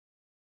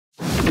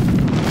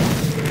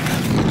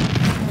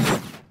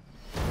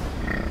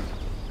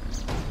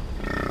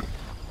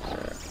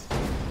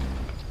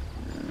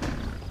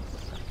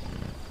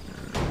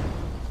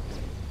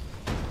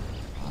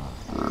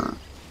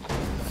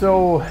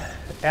So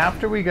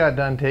after we got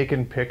done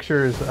taking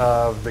pictures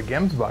of the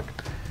gemsbuck,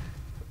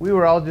 we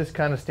were all just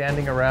kind of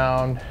standing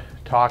around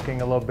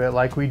talking a little bit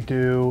like we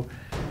do,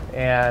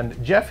 and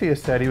Jeffy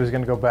has said he was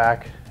going to go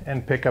back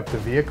and pick up the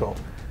vehicle.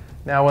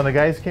 Now when the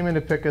guys came in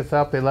to pick us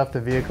up, they left the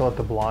vehicle at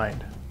the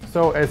blind.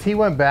 So as he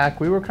went back,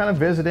 we were kind of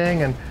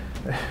visiting, and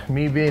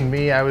me being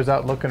me, I was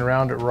out looking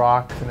around at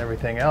rocks and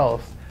everything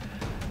else.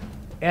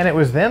 And it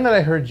was then that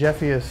I heard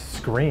Jeffy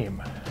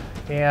scream,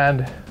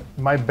 and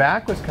my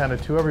back was kind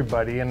of to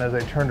everybody, and as I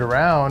turned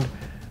around,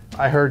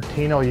 I heard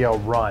Tino yell,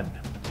 "Run."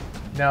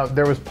 Now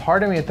there was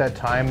part of me at that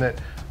time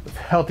that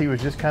felt he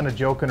was just kind of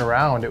joking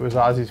around. It was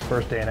Ozzy's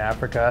first day in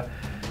Africa,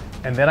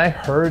 and then I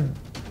heard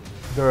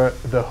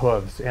the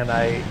hooves, and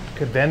I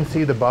could then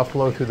see the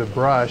buffalo through the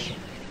brush.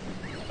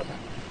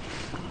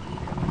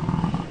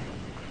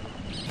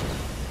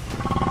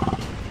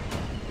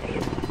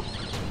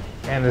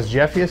 And as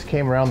Jeffius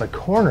came around the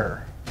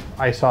corner,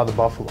 I saw the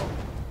buffalo.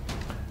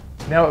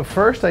 Now at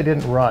first I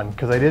didn't run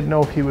because I didn't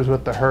know if he was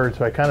with the herd,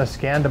 so I kind of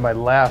scanned to my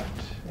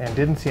left and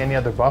didn't see any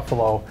other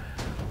buffalo.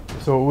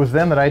 So it was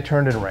then that I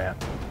turned and ran.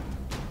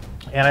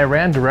 And I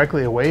ran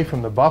directly away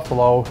from the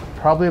buffalo,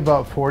 probably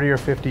about 40 or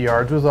 50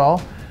 yards was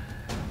all.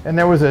 And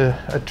there was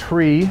a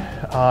tree,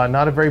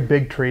 not a very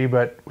big tree,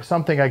 but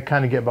something I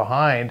kind of get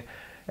behind.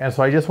 And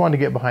so I just wanted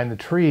to get behind the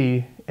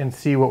tree and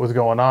see what was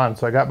going on.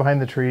 So I got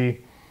behind the tree,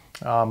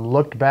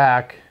 looked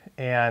back,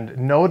 and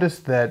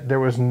noticed that there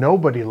was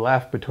nobody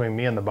left between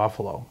me and the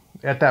buffalo.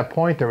 At that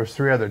point, there was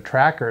 3 other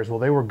trackers. Well,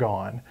 they were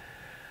gone.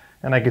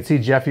 And I could see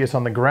Jeffius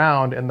on the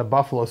ground, and the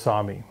buffalo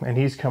saw me, and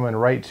he's coming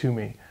right to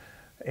me.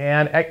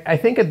 And I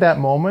think at that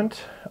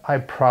moment, I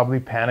probably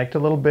panicked a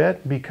little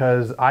bit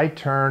because I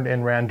turned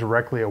and ran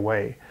directly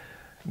away.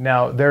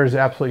 Now, there's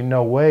absolutely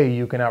no way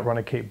you can outrun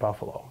a Cape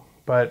buffalo,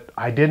 but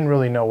I didn't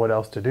really know what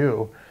else to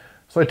do.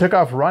 So I took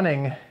off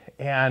running,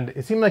 and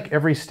it seemed like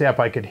every step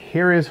I could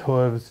hear his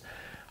hooves,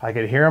 I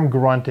could hear him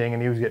grunting,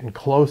 and he was getting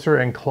closer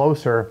and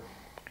closer.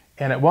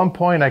 And at one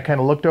point, I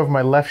kind of looked over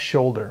my left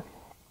shoulder,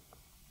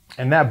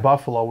 and that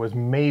buffalo was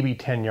maybe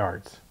 10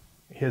 yards.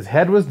 His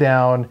head was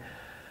down.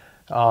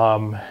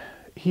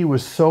 He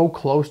was so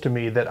close to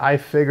me that I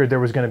figured there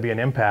was going to be an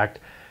impact.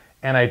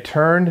 And I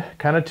turned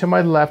kind of to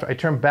my left. I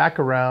turned back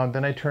around,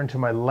 then I turned to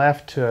my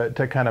left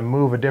to kind of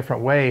move a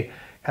different way.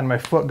 And my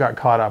foot got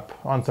caught up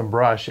on some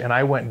brush, and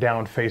I went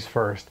down face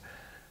first.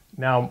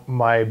 Now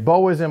my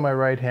bow is in my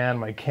right hand,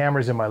 my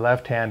camera's in my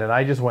left hand, and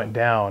I just went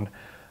down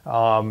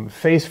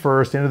face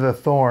first into the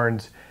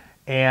thorns.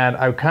 And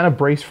I kind of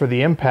braced for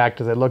the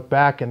impact as I looked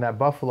back, and that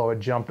buffalo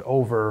had jumped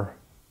over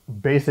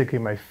basically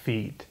my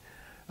feet.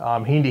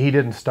 He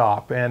didn't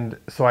stop. And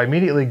so I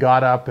immediately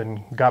got up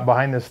and got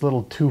behind this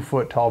little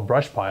 2-foot tall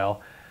brush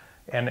pile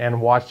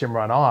and watched him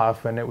run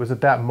off. And it was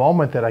at that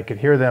moment that I could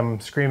hear them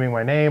screaming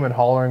my name and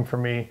hollering for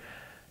me.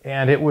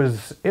 And it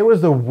was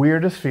the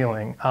weirdest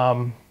feeling.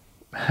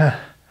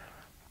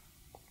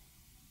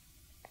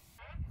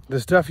 The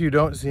stuff you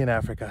don't see in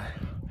Africa.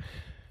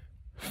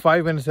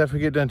 5 minutes after we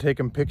get done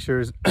taking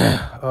pictures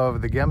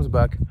of the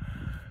gemsbuck,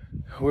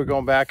 we're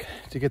going back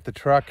to get the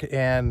truck,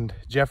 and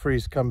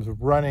Jeffries comes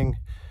running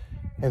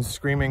and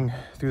screaming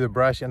through the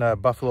brush, and a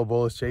buffalo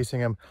bull is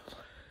chasing him.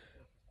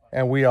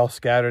 And we all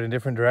scattered in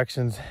different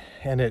directions,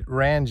 and it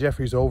ran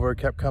Jeffries over,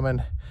 kept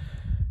coming,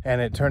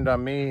 and it turned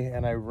on me,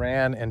 and I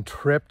ran and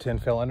tripped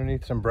and fell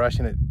underneath some brush,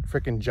 and it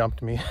freaking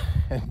jumped me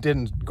and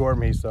didn't gore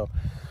me. So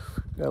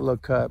got a little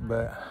cut,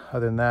 but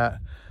other than that,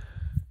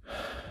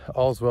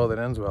 all's well that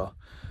ends well.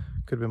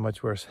 Could have been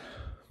much worse.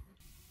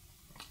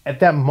 At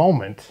that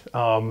moment,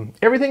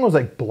 everything was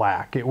like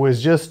black. It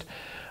was just,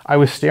 I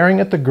was staring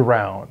at the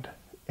ground,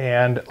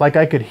 and like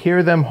I could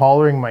hear them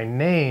hollering my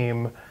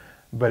name,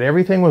 but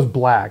everything was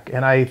black.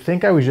 And I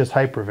think I was just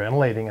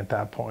hyperventilating at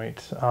that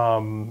point.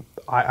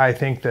 I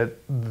think that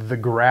the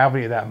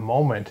gravity of that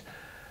moment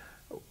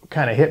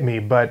kind of hit me.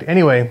 But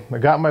anyway, I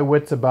got my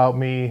wits about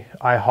me.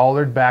 I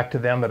hollered back to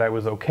them that I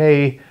was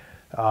okay.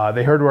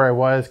 They heard where I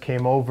was,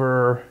 came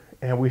over,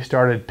 and we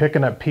started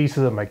picking up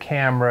pieces of my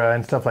camera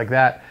and stuff like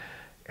that.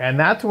 And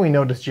that's when we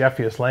noticed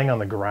Jeffius laying on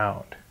the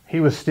ground. He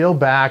was still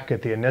back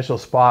at the initial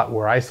spot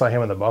where I saw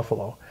him and the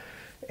buffalo.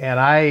 And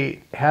I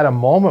had a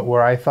moment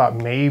where I thought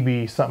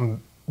maybe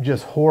something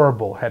just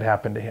horrible had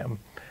happened to him.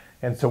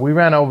 And so we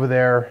ran over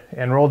there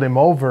and rolled him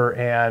over,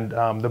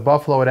 and the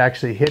buffalo had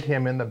actually hit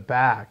him in the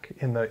back,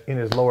 in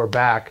his lower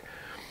back,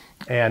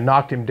 and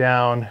knocked him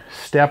down,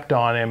 stepped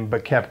on him,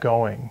 but kept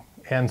going.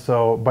 And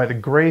so by the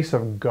grace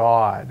of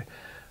God,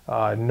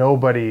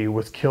 nobody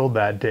was killed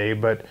that day.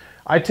 But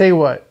I tell you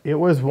what, it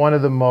was one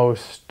of the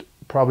most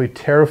probably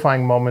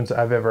terrifying moments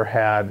I've ever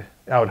had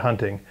out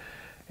hunting.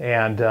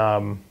 And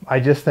I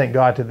just thank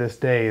God to this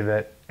day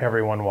that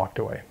everyone walked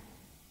away.